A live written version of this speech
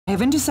I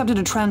have intercepted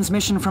a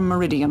transmission from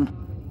Meridian.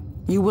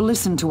 You will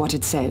listen to what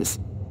it says.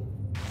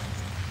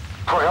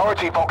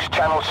 Priority Vox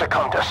Channel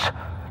Secundus.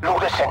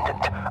 Lord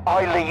Ascendant,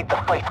 I lead the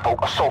faithful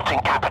assaulting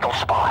Capital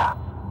Spire.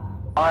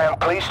 I am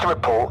pleased to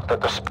report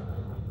that the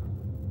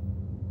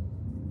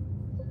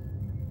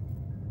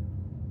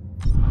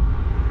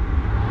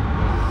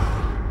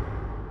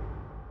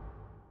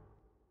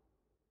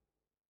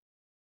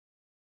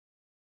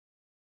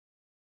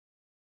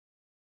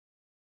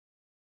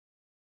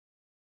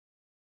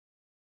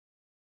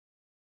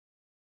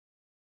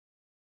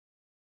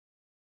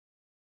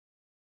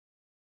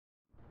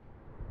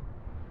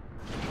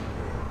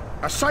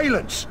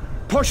Assailants!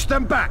 Push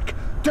them back!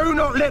 Do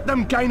not let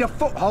them gain a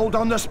foothold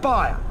on the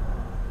spire!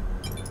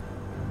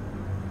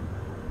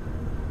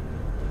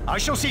 I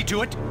shall see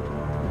to it.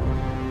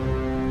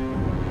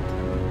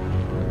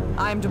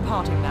 I'm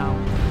departing now.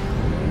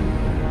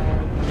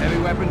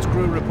 Heavy weapons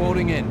crew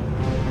reporting in.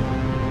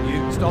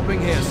 You stopping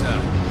here, sir.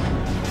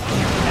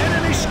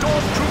 Enemy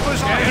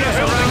stormtroopers are Get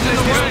here. around in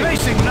the way.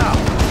 Displacing now.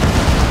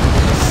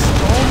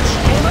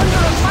 Stormtroopers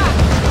Under attack!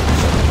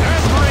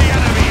 Every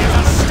enemy is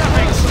a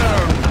stepping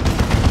stone.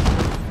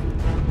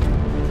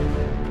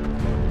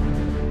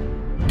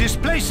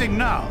 Displacing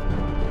now.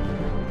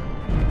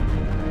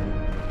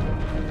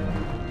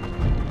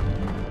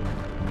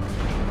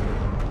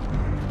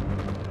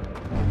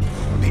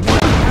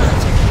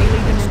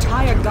 An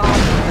entire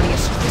guard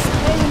is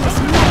displaying this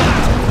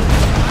moment.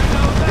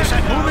 They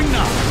said moving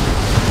now.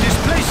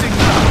 Displacing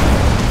now.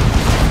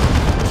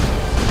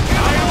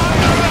 I am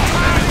under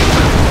attack.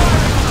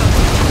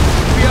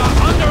 We are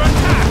under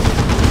attack.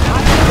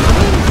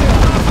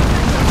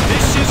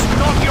 This is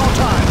not your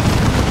time.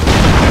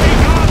 Enemy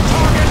guard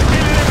target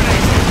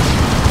eliminated.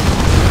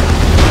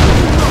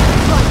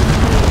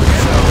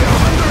 We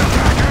are under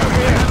attack out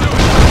here.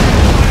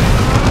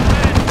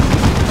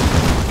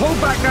 Pull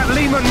back that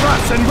Lehman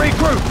Russ and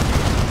regroup!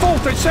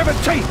 4th and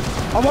 17th!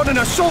 I want an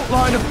assault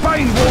line of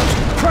Bane Walks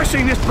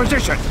pressing this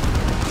position!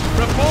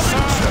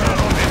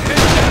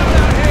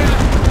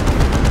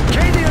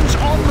 Cadians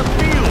on the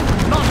field,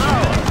 not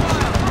ours.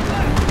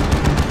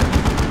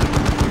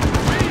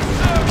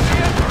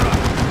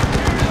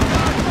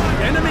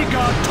 Enemy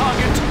guard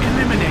target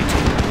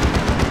eliminated.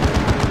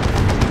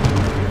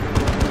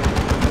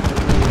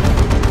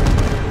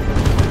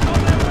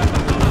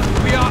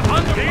 We are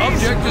under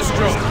Object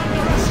destroyed.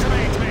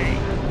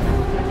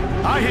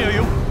 I hear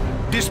you.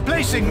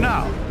 Displacing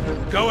now.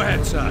 Go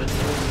ahead, sir.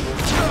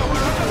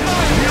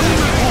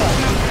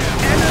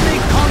 Enemy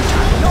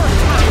contact. No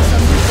attacks.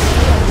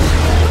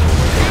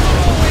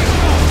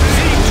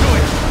 See to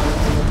it.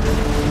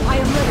 I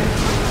am ready.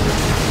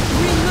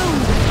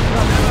 Remove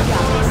from the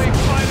galaxy.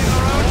 Fighting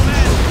our own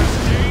men.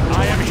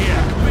 I am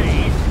here.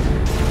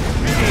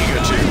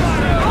 Eager to.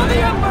 For the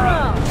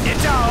Emperor!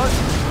 It's ours.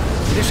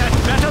 This had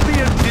better be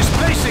a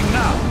displacing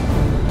now.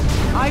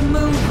 I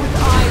move with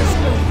eyes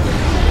open.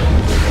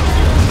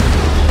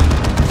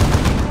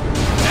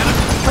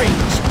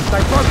 Fiends!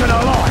 They've broken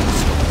our lines!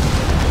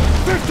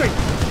 50!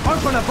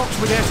 Open a box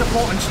with air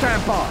support and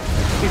stand by.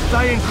 If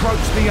they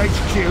encroach the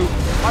HQ,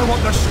 I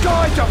want the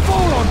sky to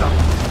fall on them!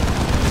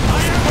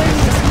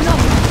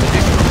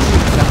 Additional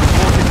troops have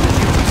reported for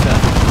duty, sir.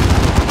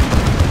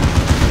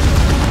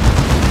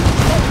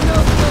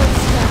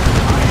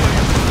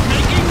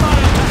 Making my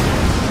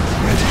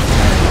attack.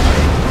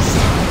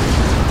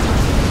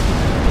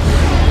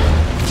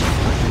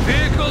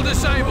 Vehicle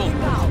disabled.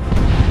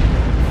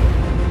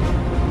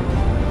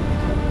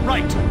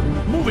 Right.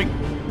 Moving.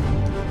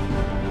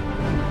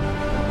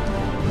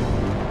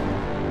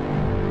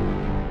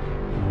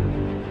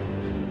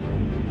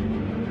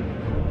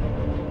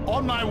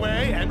 On my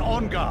way and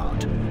on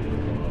guard.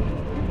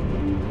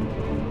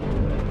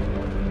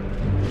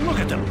 Look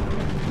at them.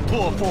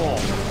 Poor form.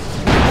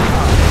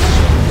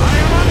 I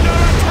am under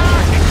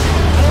attack!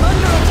 I'm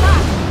under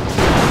attack!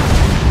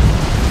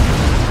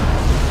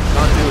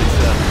 Can't do it,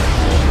 sir.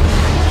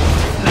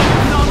 Let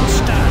none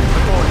stand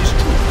before his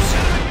troops.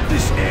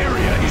 This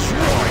area is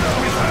rife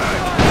with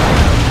hurt.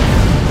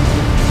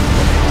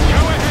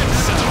 Go ahead,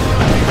 sir.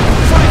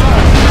 Fight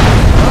on.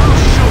 I'll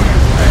show you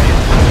pain.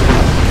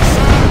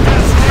 Serve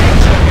as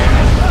danger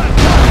here.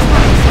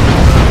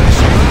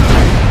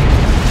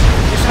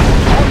 Is that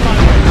on my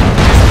way?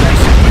 This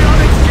place is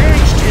beyond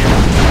engaged here.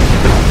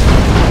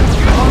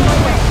 On my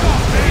way.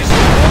 He's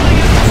falling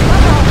in his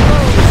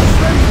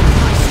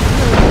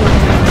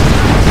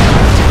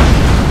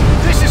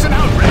This is an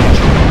outrage.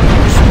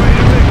 This way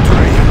to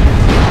victory.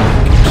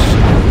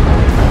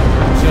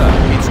 Sir,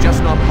 it's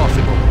just not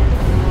possible.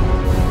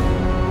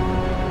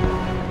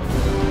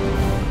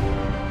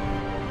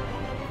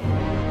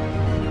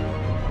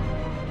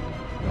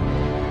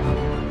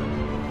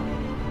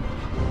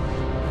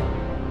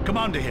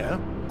 Commander here.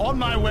 On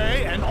my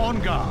way and on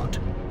guard.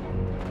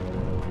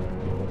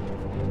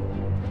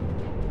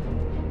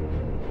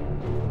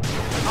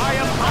 I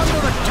am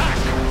under attack.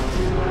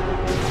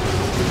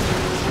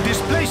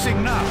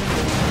 Displacing now.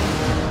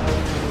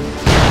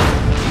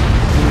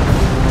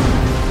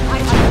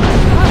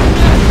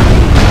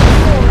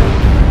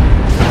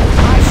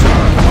 I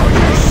serve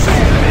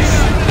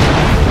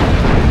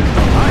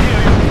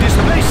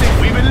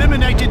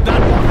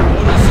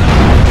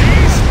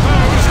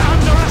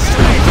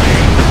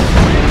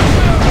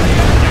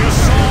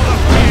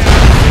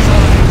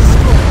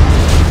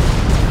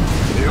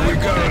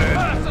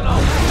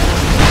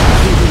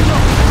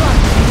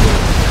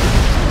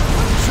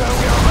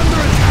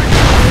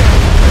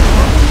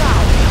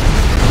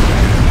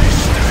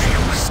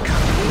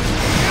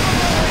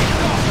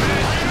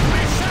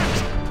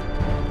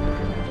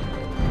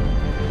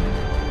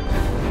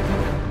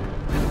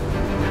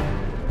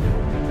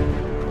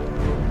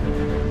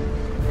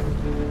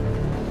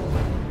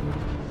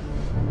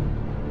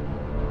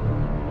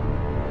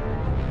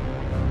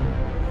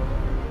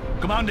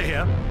Commander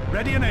here.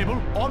 Ready and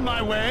able. On my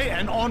way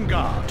and on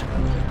guard.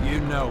 You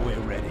know we're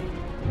ready.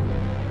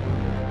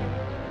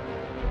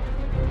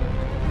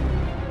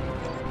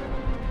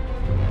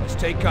 Let's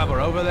take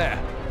cover over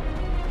there.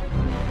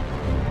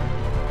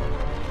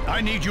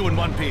 I need you in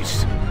one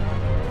piece. New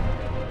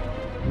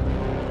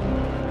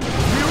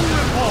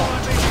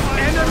report.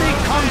 Enemy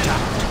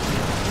contact.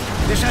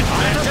 This had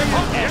better be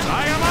important.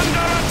 I am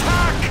under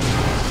attack.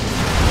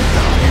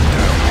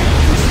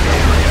 This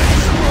area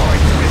is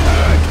right with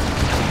hurt.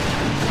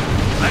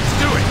 Let's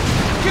do it.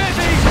 Get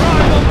these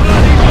rival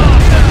bloody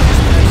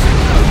bastards!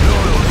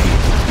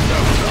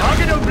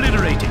 Target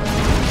obliterated. We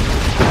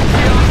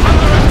are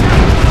under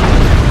attack!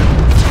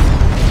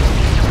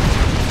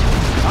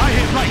 I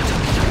hit right.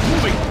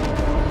 Moving.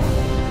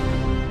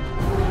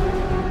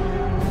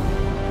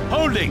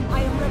 Holding.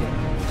 I am ready.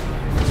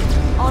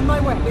 On my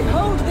way.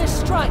 Behold this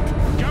strike.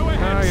 Go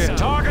ahead, sir.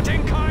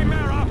 Targeting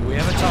Chimera. Do we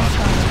have a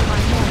target?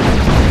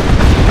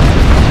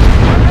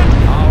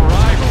 Our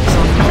rivals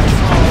are not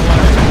far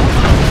away.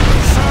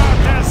 Sir,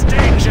 there's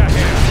danger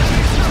here.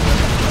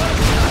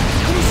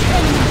 These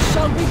enemies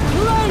shall be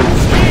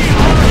cleansed. We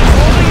are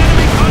holding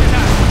enemy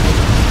contact.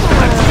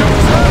 Let's do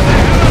it.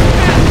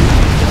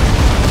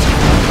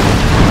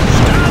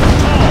 Stand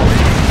tall.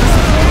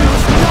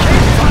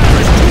 Fire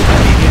is too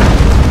heavy here.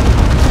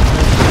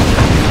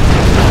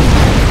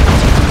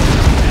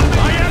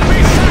 I am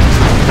beset.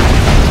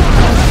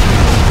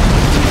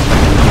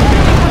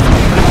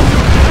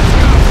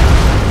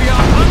 We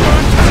are under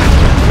attack!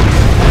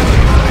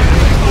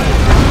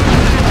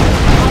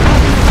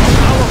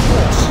 Our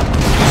force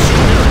is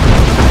superior.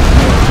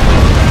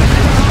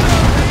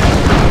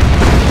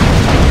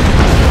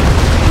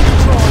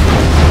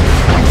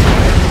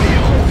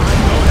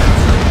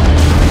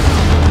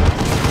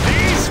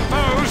 These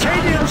foes,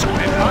 Cadians,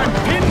 I'm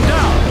pinned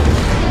down.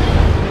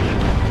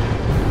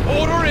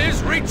 Order is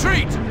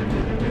retreat!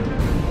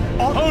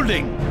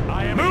 Holding.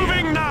 I am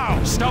moving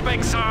now.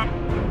 Stopping, sir.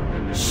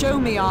 Show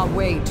me our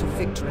way to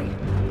victory.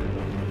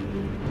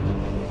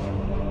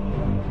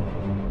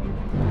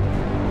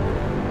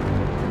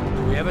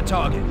 Do we have a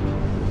target?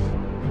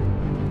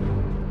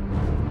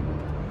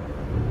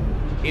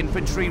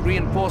 Infantry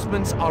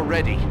reinforcements are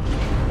ready.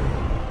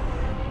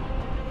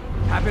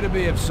 Happy to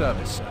be of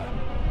service, sir.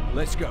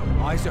 Let's go.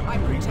 Eyes I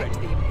open. protect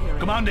the Imperium.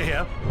 Commander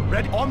here.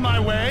 Ready. On my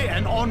way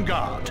and on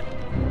guard.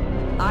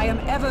 I am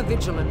ever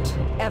vigilant,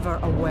 ever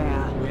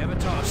aware. We have a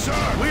target.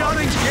 Sir, we are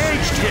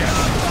engaged here.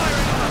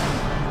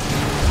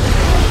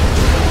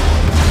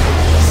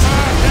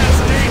 Sir, there's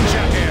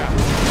danger here.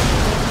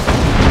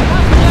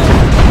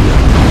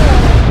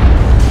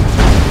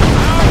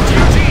 Our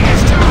duty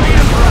is to the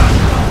Emperor.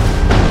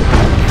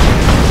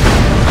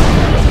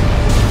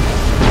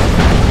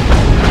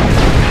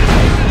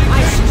 I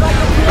strike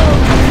a blow.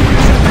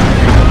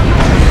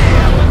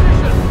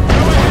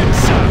 Go ahead,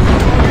 sir.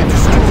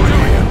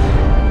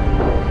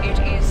 It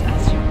is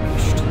as you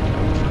wished.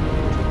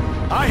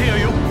 I hear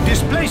you.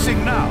 Displacing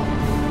now.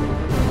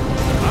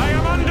 I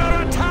am under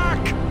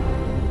attack.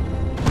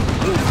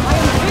 I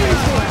am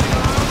painful.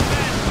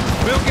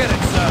 We'll get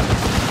it, sir.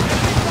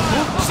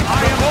 Oops,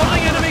 I am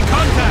holding enemy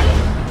contact.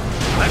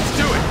 Let's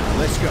do it.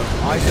 Let's go.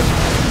 Eyes open.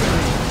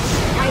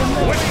 I am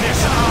ready.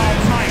 Witness our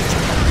might.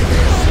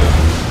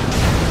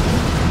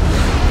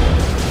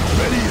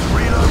 Ready and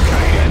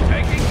relocated.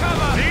 Taking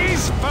cover!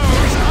 These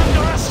foes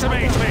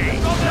underestimate me.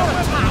 No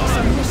attacks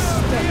are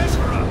misspent.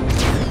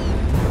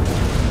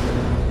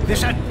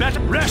 This had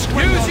better rest.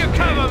 Use your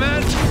cover,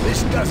 men!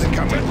 This doesn't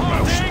come with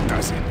motion,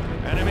 does it?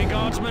 Enemy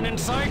guardsmen in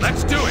sight.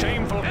 Let's do it.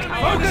 Shameful.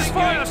 Focus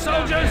fire,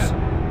 soldiers!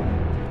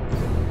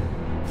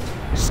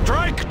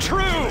 Strike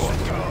true.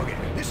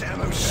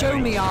 Show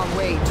me our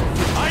way to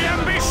victory. I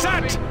am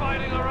beset.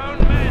 Fighting our own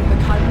men! The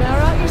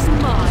Chimera is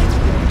mine.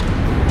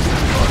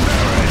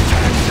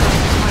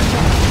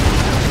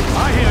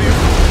 I hear you.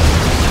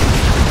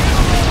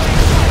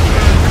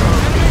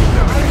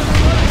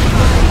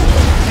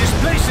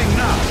 Displacing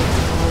now.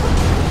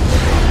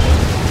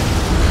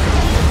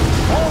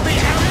 All the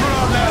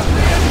Emperor left.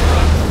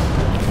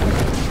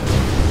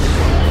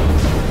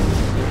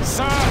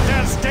 Sir,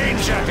 there's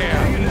danger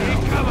here.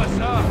 Take cover,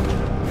 sir!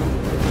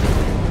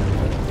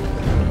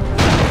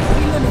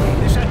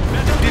 This had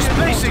better be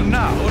displacing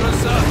now. Order,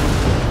 sir!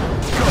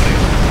 Got it.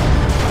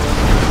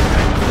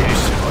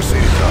 Yes, I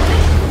see the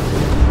target.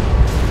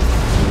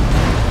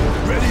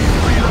 Ready to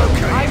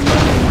relocate. I'm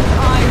moving.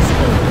 Eyes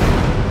open.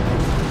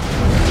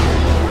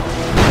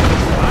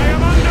 I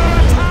am under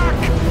attack.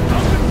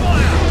 Open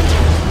fire!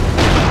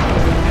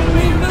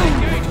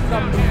 Removed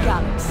from the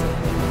galaxy.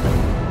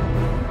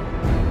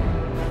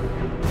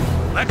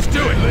 Let's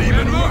do it.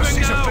 Leaving Russ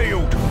is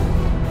afield.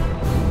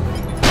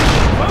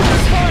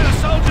 Focus fire,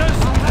 soldiers!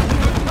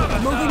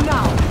 Moving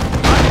now.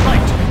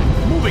 Right.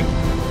 Moving.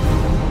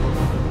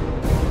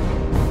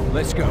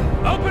 Let's go.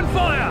 Open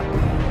fire!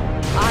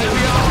 I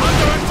We are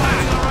under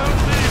attack!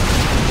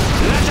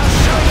 Let us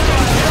show them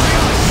our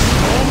superior.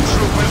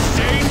 Stormtroopers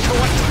deign to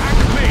attack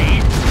me.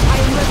 I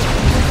am ready.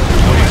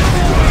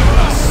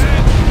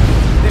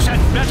 This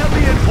had better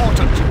be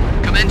important.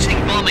 Commencing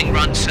bombing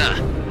run, sir.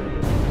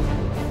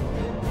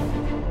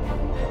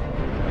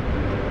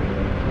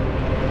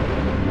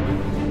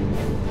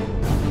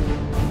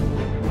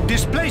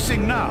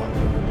 Displacing now!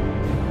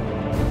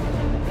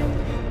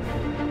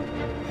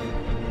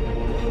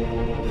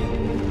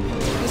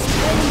 This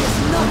plane is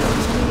nothing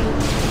to me.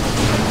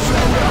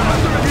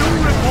 New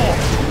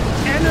report!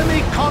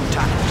 Enemy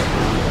contact!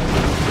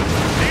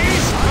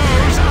 These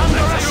foes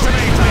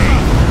underestimate me!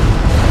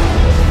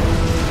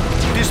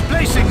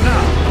 Displacing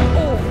now!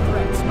 All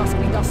threats must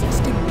be thus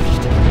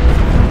extinguished.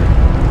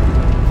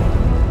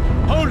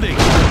 Holding!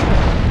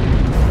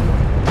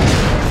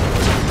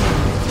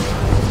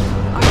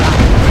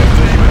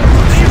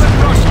 Lever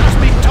thrust must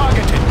be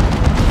targeted!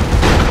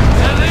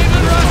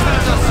 Lever thrust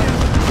has us!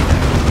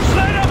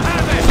 Slide up,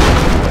 have it!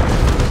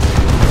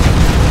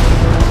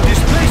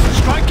 Displaced,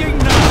 striking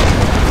now!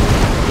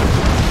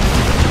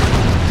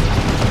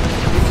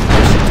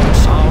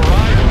 Our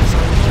rivals!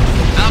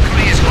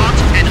 Valkyrie is hot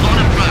and on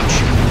approach.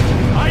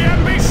 I am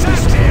beset!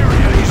 This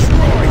area is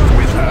rife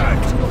with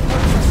hurt!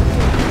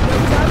 No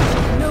doubt,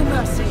 no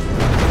mercy.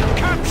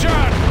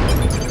 Captured!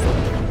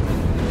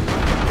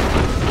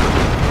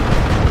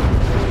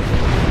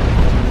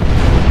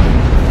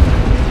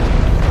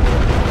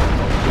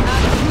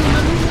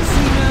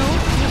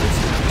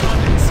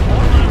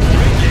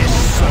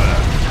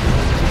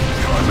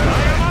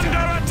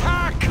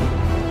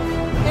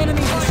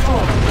 Enemy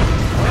destroyed.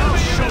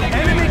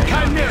 Enemy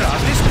Chimera,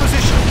 this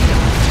position!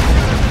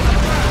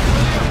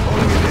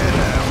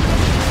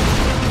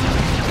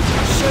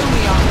 Show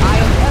me I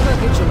am ever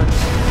vigilant,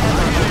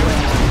 ever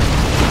aware.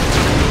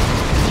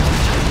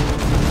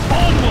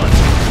 Onward!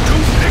 To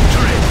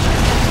victory!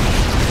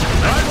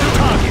 Right to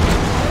target!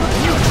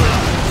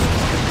 Neutralize!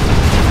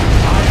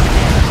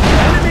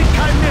 Enemy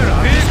Chimera!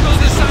 Vehicle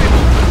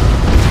disabled.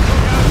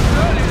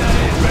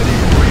 Ready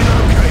to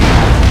relocate!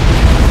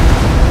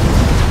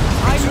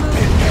 I move.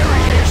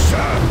 Here,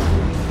 sir!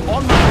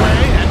 On my way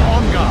and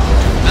on guard!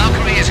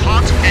 Valkyrie is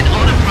hot and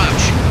on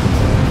approach.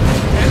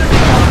 Enemy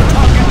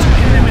targets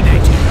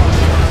eliminated!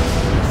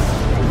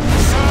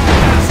 Sir,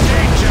 there's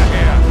danger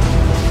here!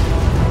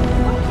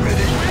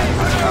 Ready,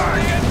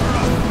 attack!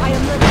 I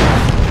am ready.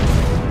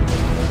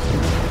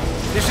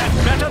 This had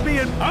better be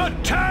an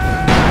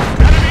attack!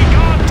 Enemy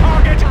guard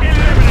target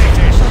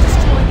eliminated!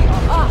 Destroy the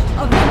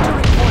a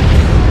victory point.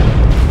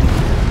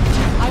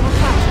 I will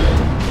capture it.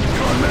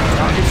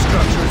 Target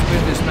structure has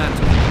been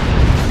dismantled.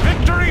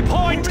 Victory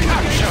point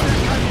capture!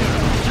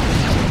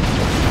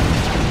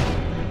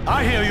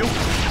 I hear you.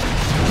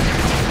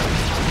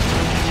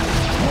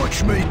 Watch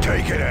me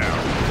take it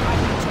out.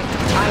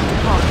 I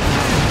depart.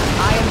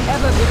 I am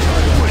ever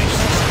vigilant.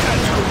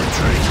 Cancel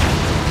retreat.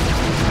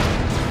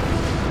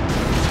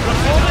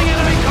 Reporting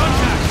enemy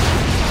contact.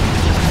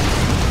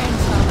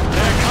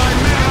 Their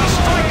Chimera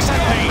strikes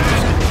at me.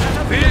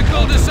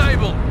 Vehicle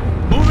disabled.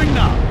 Moving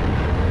now.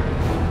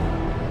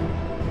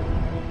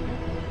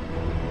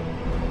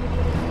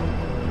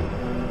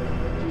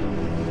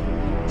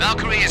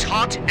 Valkyrie is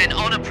hot and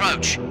on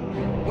approach.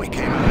 We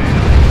came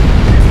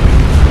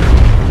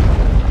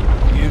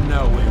You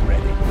know we're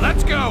ready.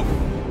 Let's go.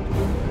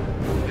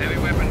 Heavy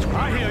weapons crew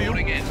I hear you.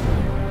 reporting in.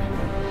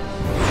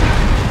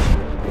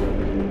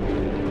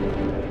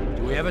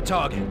 Do we have a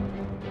target?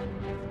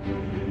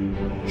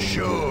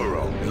 Sure,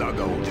 I'll lug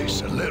all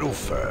this a little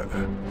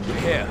further.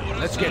 Here,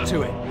 let's get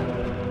to it.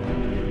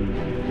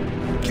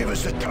 Give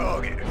us a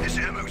target. This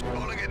ammo's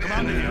falling in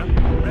Commander here.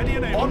 Ready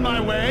and able. On my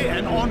way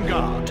and on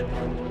guard.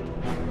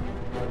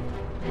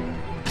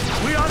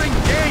 We are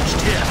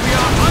engaged here. We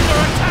are under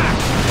attack.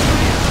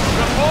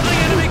 Reporting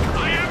enemy.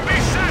 I am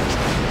beset.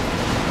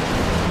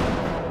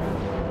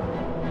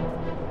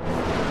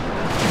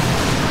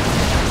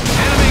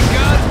 Enemy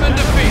guardsman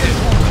defeated.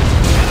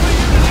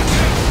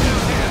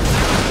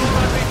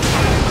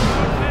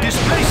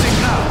 Displacing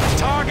now.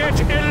 Target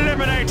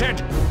eliminated.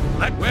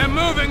 We're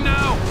moving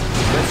now.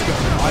 Let's go.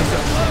 Eyes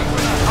up.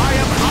 I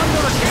am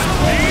under attack.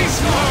 These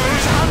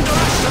foes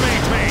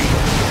underestimate me.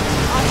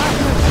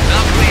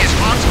 Valkyrie is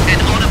hot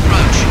and on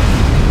approach.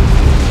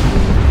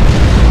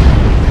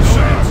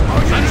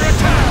 Under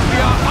attack. We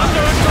are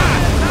under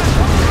attack.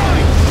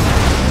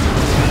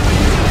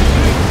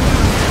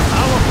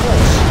 Our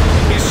force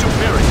is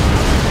superior.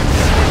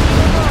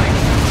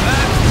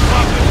 That's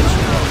profit.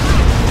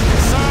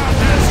 Sir,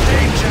 there's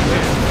danger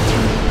here.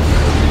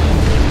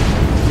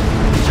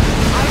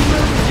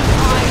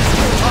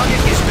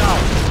 Target is down.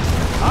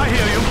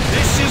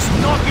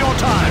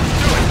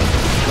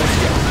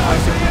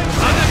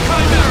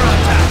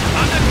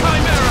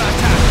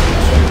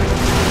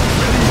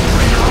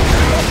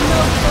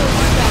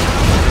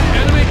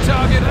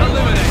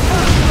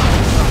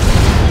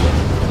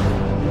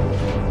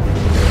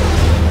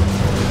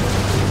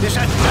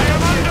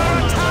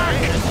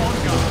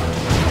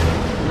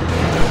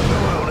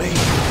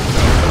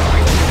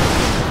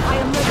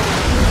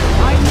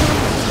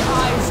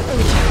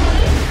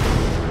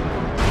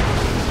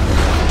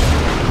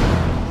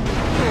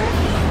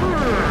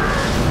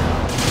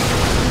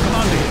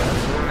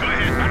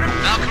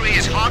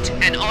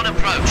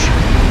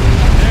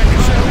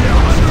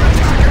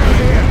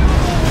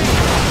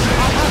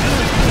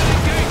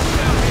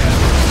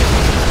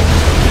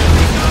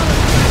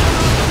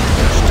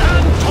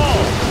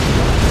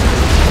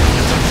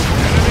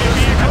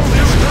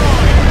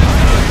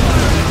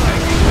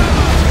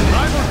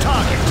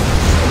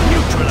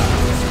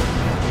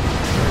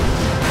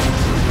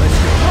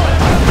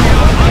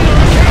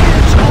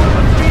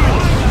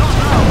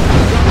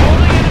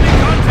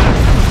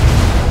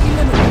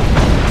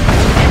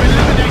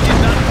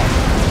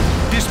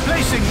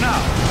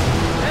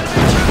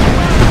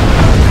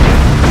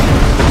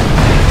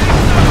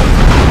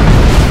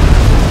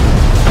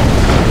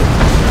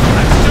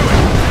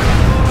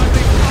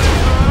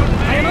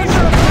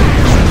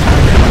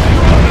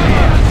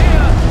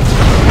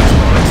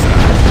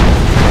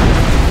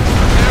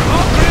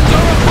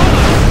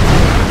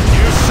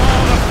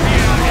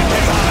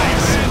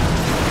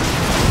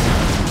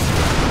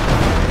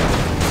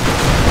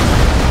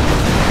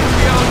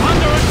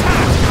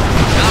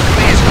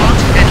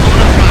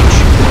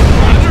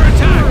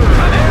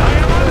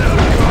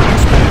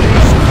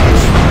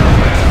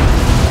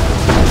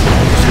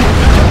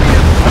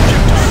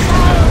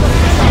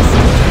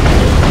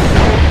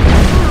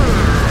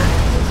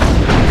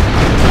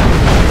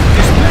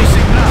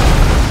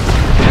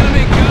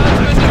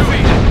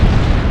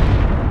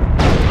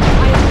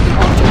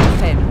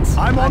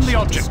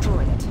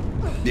 destroy it.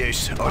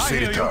 Yes, I see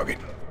the target.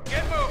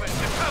 Get moving.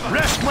 To cover.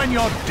 Rest when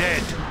you're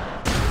dead.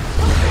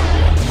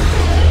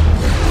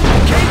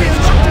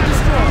 Cadians to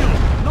destroy,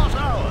 not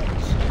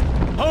ours.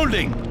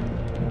 Holding.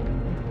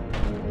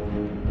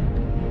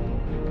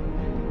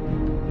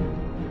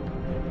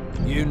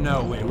 You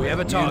know where we have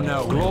a target.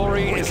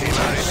 Glory is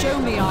mine. Show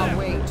me our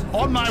way.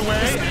 On my way. We are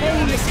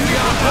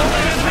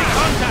holding enemy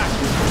contact.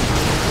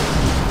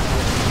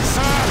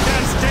 Sir,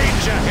 there's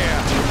danger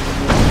here.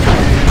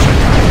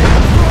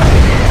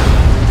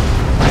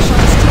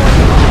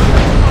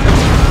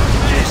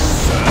 Yes,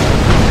 sir.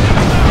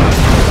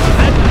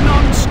 Let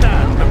none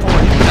stand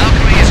before you.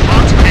 Valkyrie is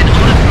hot and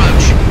on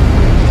approach.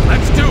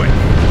 Let's do it.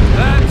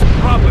 That's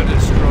proper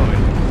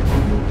destroyed.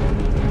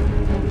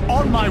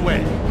 On my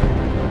way.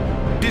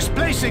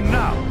 Displacing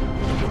now.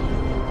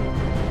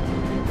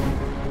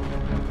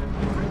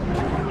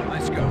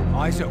 Let's go.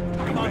 Eyes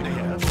open. Commander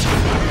here.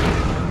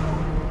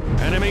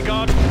 Enemy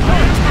guard. Displacing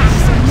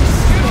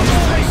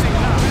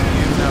now.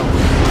 You know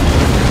it.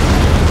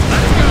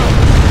 Let's go.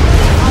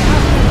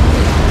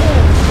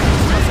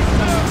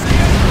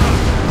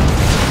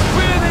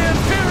 We're the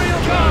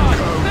Imperial Guard!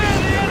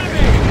 They're the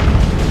enemy!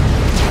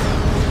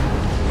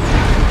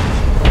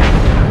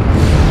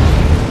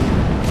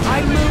 I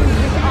move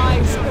with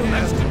eyes open.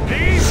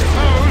 These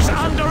foes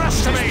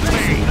underestimate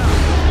me.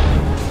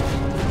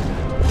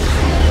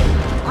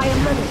 I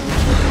am ready.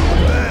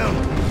 Down.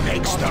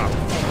 Next up. I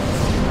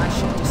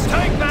shall destroy.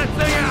 Take that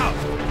thing out.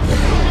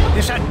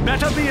 This had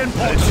better be Let's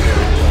important. hear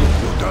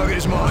it. Your target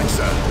is mine,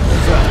 sir.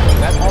 Sir,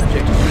 that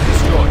object has been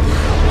destroyed.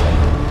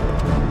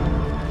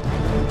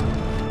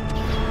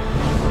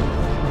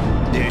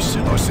 Yes,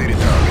 I see the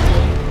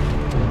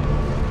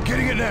target.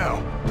 Getting it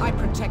now. I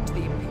protect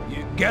the Imperial.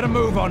 You get a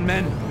move on,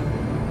 men.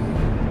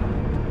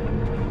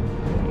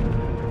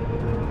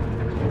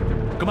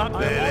 Come on,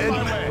 There on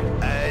my way.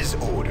 then, as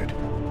ordered.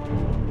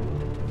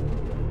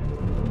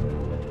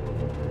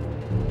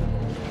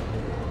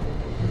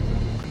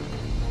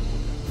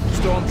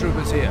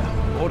 Stormtroopers here.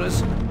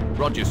 Orders?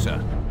 Roger, sir.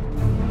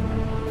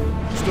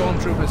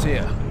 Stormtroopers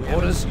here.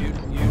 Orders? You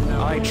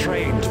know. I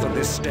trained for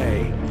this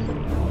day.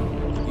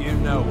 You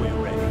know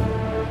we're ready.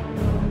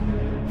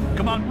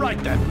 Come on,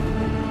 right then.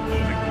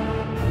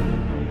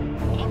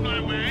 On my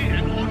way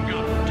and on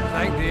guard.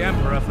 Thank the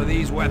Emperor for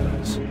these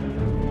weapons.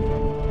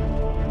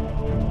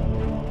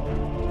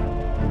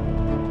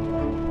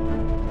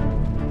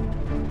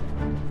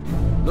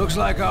 Looks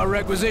like our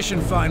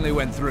requisition finally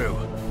went through.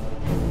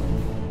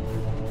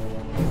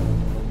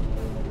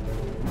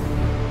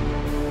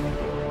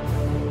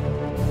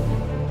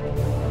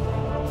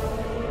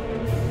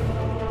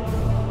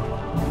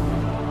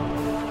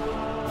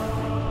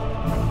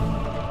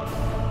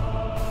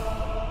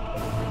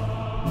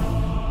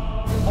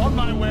 On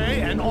my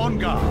way and on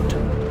guard.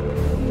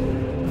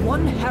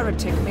 One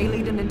heretic may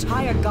lead an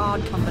entire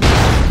guard company.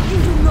 You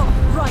do not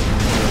right.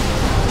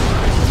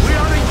 We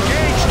are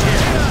engaged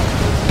here.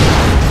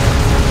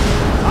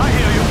 I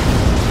hear you.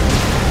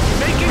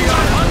 Making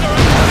our under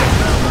attack.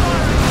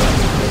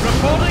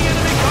 Reporting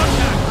enemy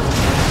contact.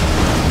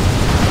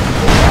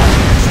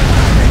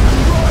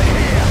 Right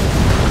here.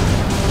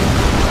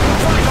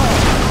 Fight on.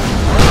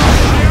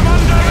 I am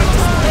under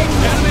attack.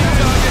 Enemy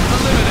target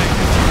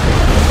eliminated.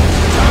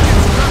 Target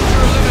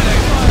structure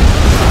eliminated.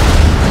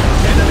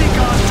 Enemy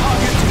guard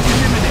target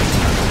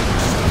eliminated.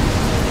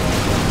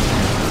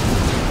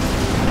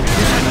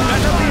 This had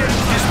better be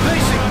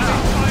displacing now.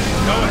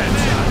 Go ahead,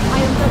 sir. I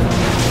am ready.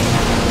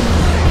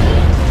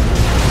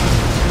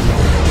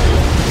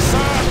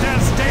 Sir,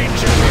 there's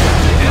danger.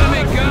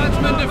 Enemy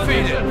guardsman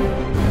defeated.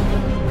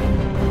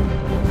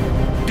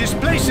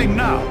 Displacing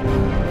now.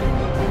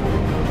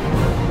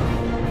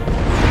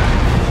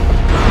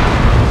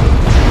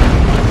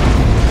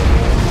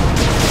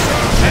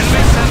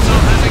 Enemy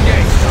sentinel has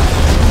engaged.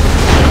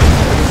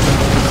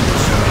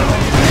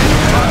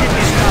 Target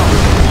is down.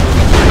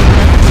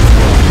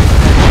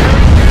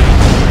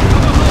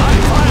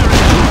 I'm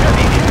firing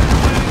heavy here.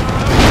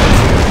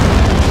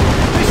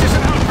 This is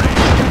an outrage.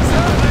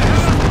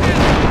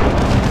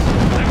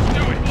 Let's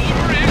do it.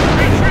 Order is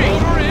retreat.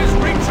 Order is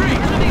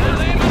retreat.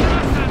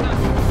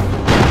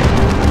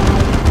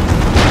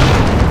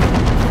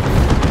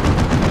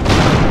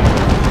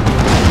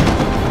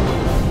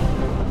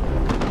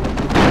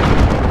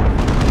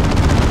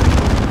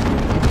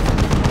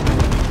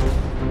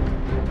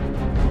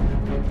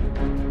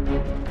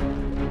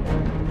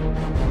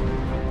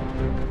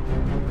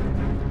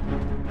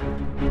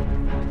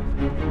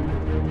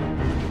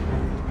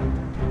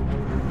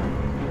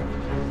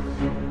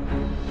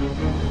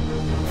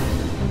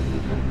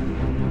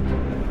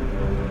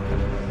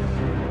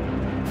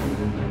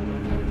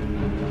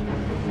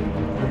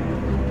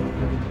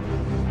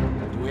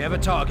 Do we have a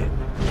target?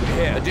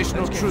 Here.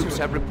 Additional troops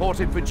have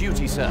reported for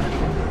duty, sir.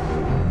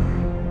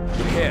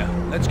 Here.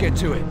 Let's get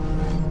to it.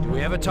 Do we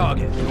have a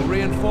target? Your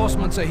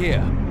reinforcements are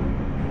here.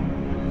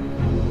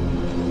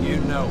 You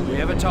know we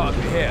have a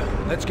target. Here.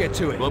 Let's get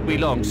to it. Won't be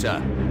long, sir.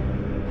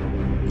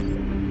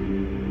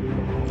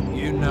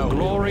 You know.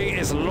 Glory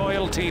is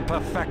loyalty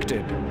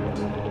perfected.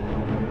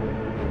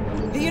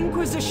 The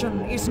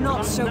Inquisition is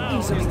not so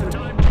easily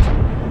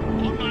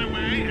On my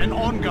way and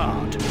on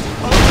guard. I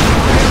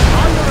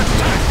am under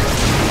attack!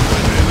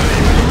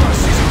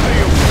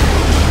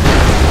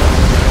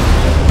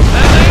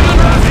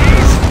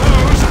 These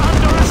foes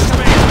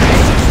underestimate me!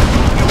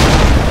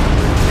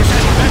 This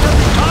had better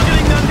be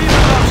targeting than the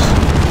others.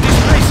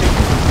 Displacing.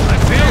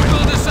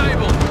 Vehicle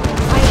disabled.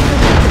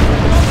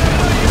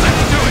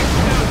 Let's do it.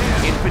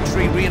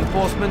 Infantry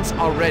reinforcements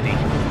are ready.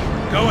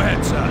 Go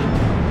ahead, sir.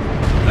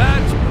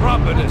 That's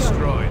proper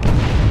destroyed.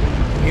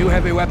 New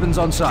heavy weapons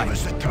on site.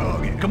 What's the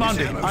target?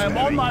 Commanding, I am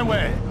on my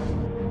way.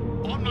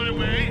 On my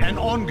way and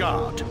on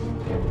guard.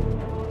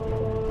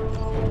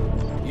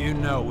 You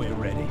know we're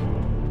ready.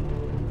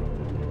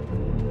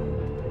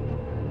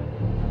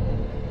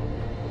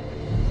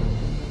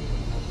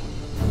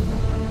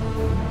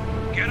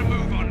 Get a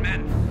move on,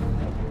 men.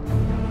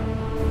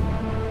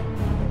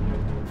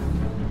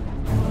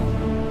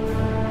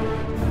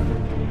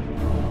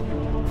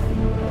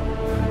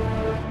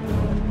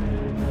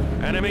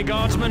 Enemy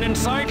guardsmen in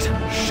sight?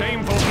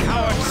 Shameful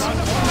cowards!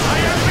 I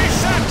am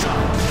beset!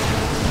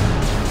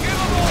 Give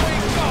them all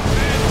we've got,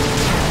 men!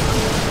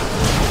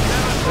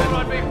 Never thought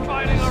I'd be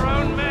fighting our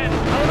own men!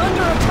 I'm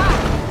under attack!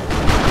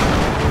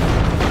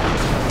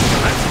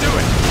 Let's do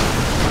it!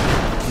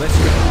 Let's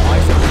go.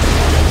 Eyes open.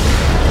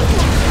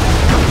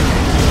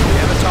 We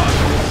have a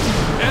target.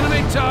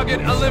 Enemy target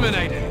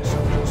eliminated.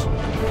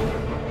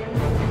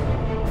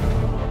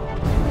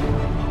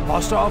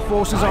 Hostile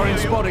forces are in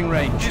spotting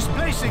range.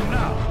 Displacing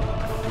now.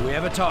 We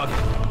have a target.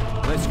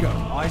 Let's go.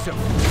 Eyes open.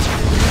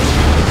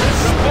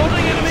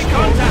 Reporting enemy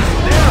contact!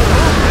 Their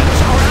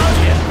movements are out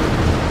here!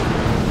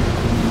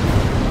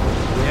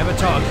 We have a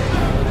target.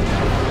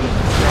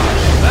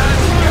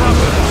 That's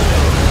proper.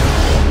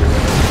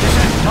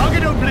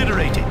 Target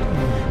obliterated.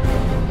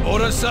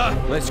 Order, sir.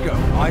 Let's go.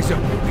 Eyes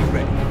open. Be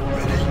ready.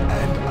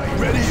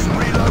 Ready and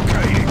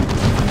relocating.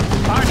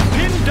 I'm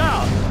pinned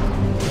down.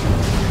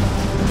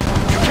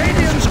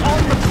 Canadians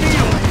on the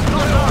field.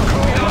 Not our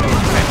call.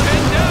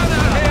 Pinned down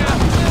out here.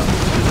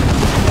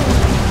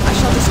 I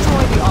shall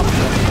destroy the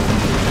object.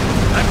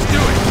 Let's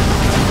do it.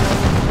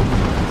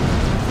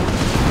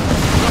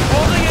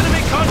 Reporting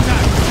enemy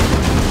contact.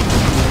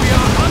 We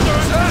are under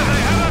attack.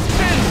 They have us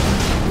pinned.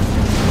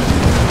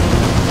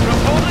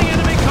 Reporting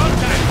enemy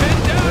contact.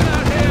 Pinned down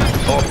out here.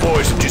 Our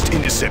boys have just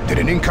intercepted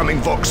an incoming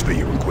Vox for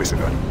you,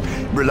 Inquisitor.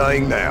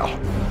 Relaying now.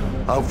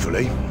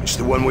 Hopefully, it's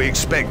the one we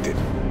expected.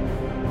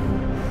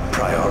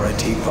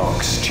 Priority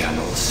Vox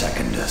Channel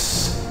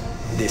Secondus.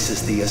 This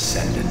is the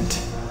Ascendant,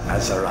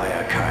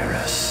 Azariah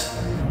Kairos.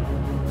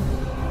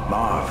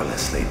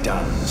 Marvelously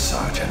done,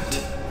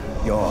 Sergeant.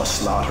 Your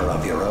slaughter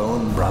of your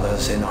own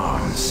brothers in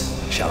arms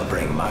shall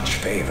bring much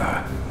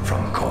favor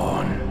from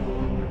Khorne.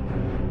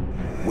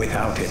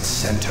 Without its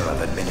center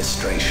of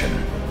administration,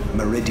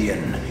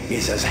 Meridian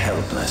is as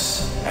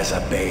helpless as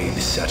a babe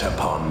set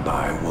upon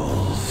by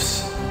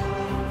wolves.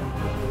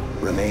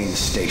 Remain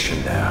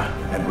stationed there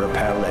and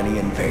repel any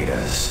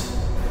invaders.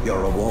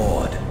 Your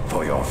reward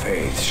for your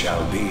faith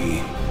shall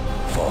be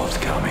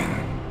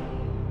forthcoming.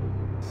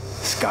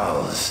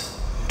 Skulls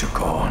to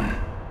Khorne.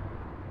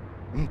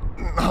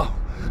 No.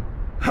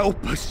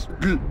 Help us,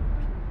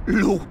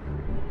 Luke.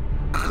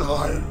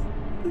 God.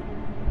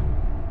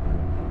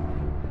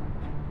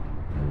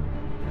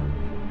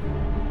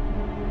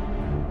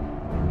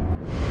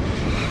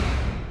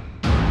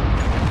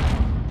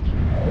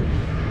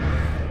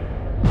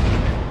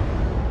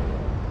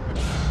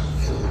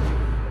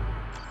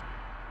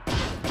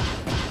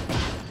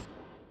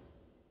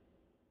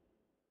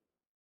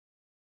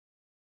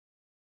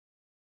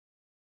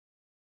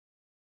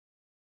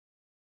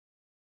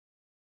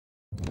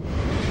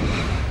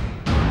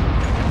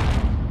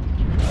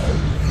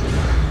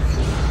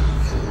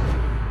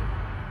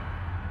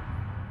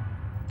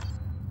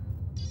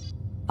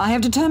 I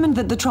have determined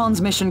that the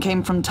transmission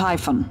came from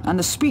Typhon, and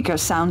the speaker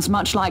sounds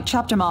much like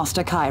Chapter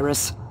Master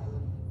Kairos.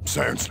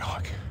 Sounds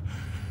like.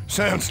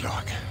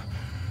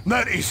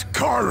 That is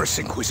Kairos,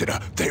 Inquisitor.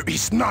 There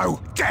is no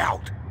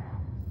doubt.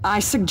 I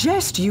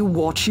suggest you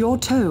watch your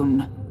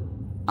tone.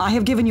 I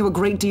have given you a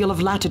great deal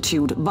of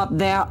latitude, but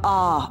there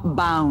are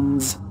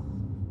bounds.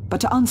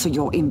 But to answer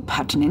your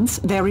impertinence,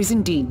 there is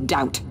indeed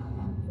doubt.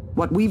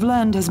 What we've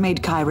learned has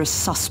made Kairos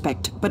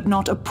suspect, but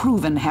not a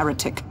proven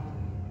heretic.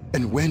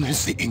 And when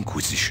has the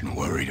Inquisition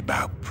worried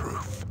about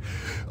proof?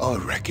 I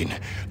reckon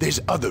there's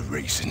other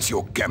reasons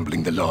you're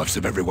gambling the lives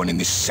of everyone in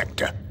this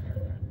sector.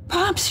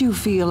 Perhaps you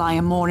feel I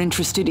am more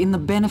interested in the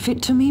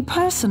benefit to me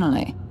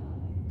personally.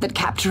 That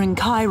capturing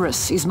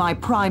Kairos is my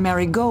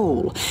primary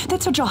goal.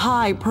 That such a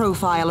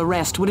high-profile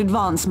arrest would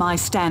advance my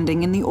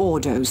standing in the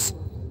Ordos.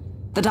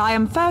 That I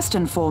am first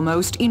and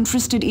foremost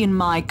interested in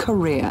my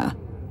career.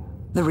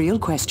 The real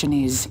question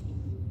is,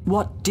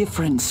 what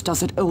difference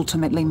does it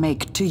ultimately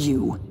make to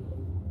you?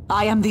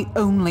 I am the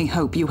only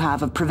hope you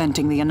have of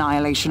preventing the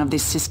annihilation of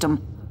this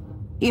system.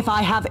 If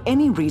I have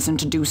any reason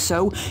to do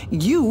so,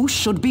 you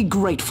should be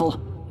grateful.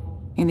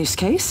 In this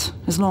case,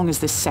 as long as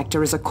this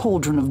sector is a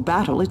cauldron of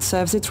battle, it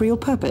serves its real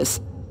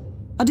purpose.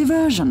 A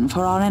diversion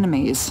for our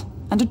enemies,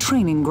 and a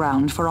training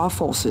ground for our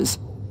forces.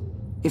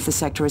 If the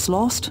sector is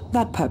lost,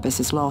 that purpose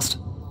is lost.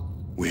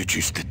 We're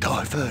just a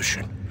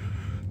diversion.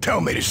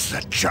 Tell me this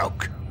is a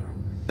joke.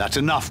 That's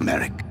enough,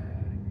 Merrick.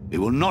 We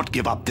will not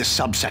give up this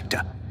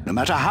subsector. No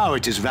matter how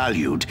it is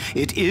valued,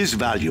 it is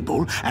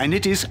valuable, and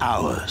it is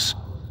ours.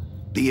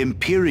 The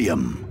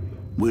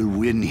Imperium will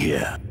win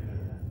here.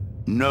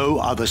 No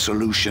other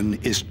solution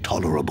is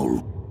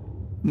tolerable.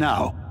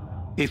 Now,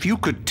 if you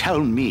could tell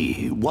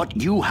me what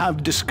you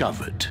have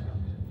discovered,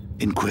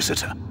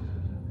 Inquisitor.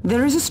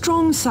 There is a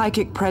strong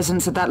psychic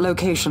presence at that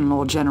location,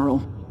 Lord General,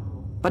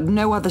 but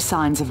no other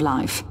signs of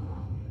life.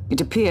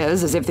 It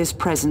appears as if this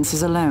presence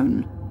is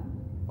alone.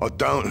 I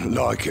don't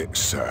like it,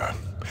 sir.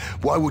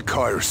 Why would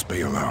Kyrus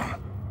be alone?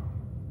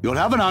 You'll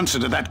have an answer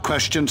to that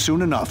question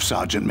soon enough,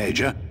 Sergeant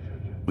Major.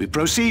 We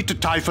proceed to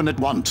Typhon at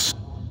once.